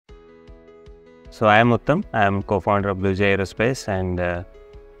So I am Uttam. I am co-founder of BluJ Aerospace, and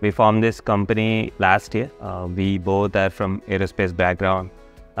we formed this company last year. We both are from aerospace background.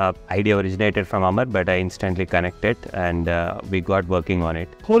 Idea originated from Amar, but I instantly connected, and we got working on it.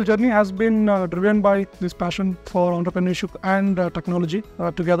 Whole journey has been driven by this passion for entrepreneurship and technology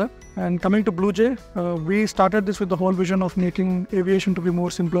together. And coming to BluJ, we started this with the whole vision of making aviation to be more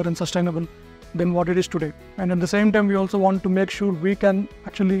simpler and sustainable than what it is today. And at the same time, we also want to make sure we can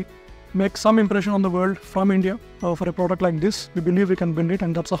actually make some impression on the world from India for a product like this. We believe we can build it,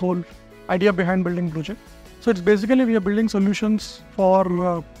 and that's the whole idea behind building BluJ. So it's basically we are building solutions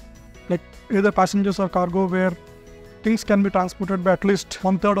for like either passengers or cargo, where things can be transported by at least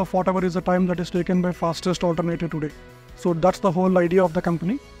 1/3 of whatever is the time that is taken by fastest alternative today. So that's the whole idea of the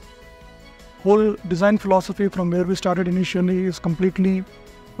company. Whole design philosophy from where we started initially is completely,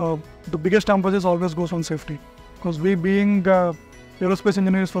 the biggest emphasis always goes on safety. Because we being aerospace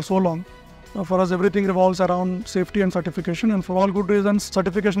engineers for so long, for us everything revolves around safety and certification, and for all good reasons,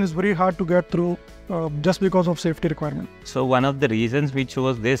 certification is very hard to get through just because of safety requirement. So one of the reasons we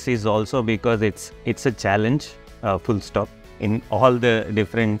chose this is also because it's a challenge, full stop, in all the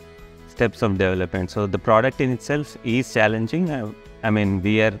different steps of development. So the product in itself is challenging. I mean,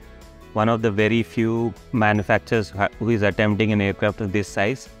 we are one of the very few manufacturers who is attempting an aircraft of this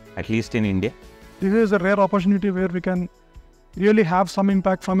size, at least in India. This is a rare opportunity where we can really have some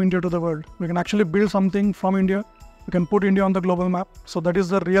impact from India to the world. We can actually build something from India. We can put India on the global map. So that is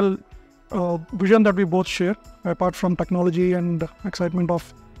the real vision that we both share, apart from technology and excitement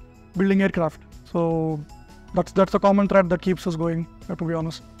of building aircraft. So that's the common thread that keeps us going, to be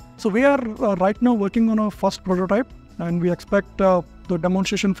honest. So we are right now working on our first prototype, and we expect the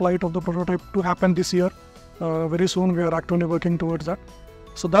demonstration flight of the prototype to happen this year. Very soon. We are actively working towards that.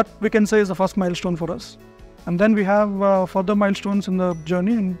 So that we can say is the first milestone for us. And then we have further milestones in the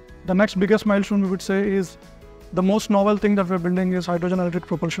journey, and the next biggest milestone we would say is the most novel thing that we're building is hydrogen electric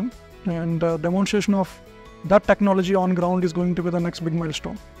propulsion, and demonstration of that technology on ground is going to be the next big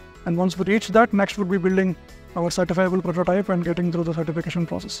milestone. And once we reach that, next would be building our certifiable prototype and getting through the certification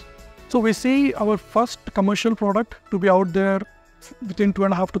process. So we see our first commercial product to be out there within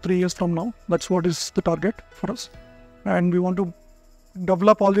 2.5 to 3 years from now. That's what is the target for us, and we want to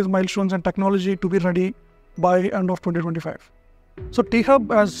develop all these milestones and technology to be ready by end of 2025. So THub,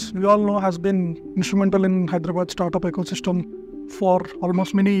 as we all know, has been instrumental in Hyderabad startup ecosystem for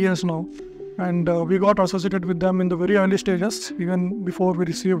almost many years now. And we got associated with them in the very early stages, even before we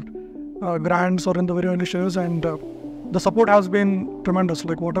received grants or in the very early stages. And the support has been tremendous.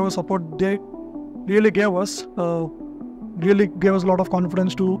 Like whatever support they really gave us a lot of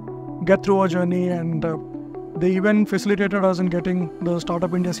confidence to get through our journey. And they even facilitated us in getting the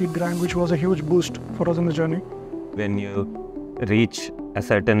Startup India Seed Grant, which was a huge boost for us in the journey. When you reach a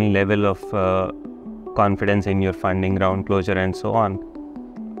certain level of confidence in your funding, round closure and so on,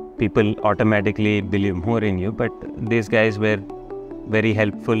 people automatically believe more in you. But these guys were very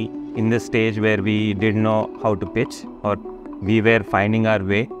helpful in the stage where we didn't know how to pitch, or we were finding our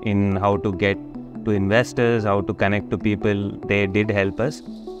way in how to get to investors, how to connect to people. They did help us.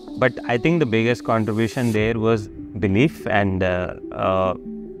 But I think the biggest contribution there was belief, and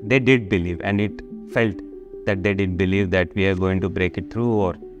they did believe, and it felt that they did believe that we are going to break it through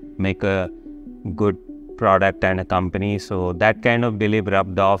or make a good product and a company. So that kind of belief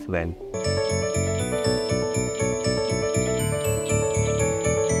rubbed off well.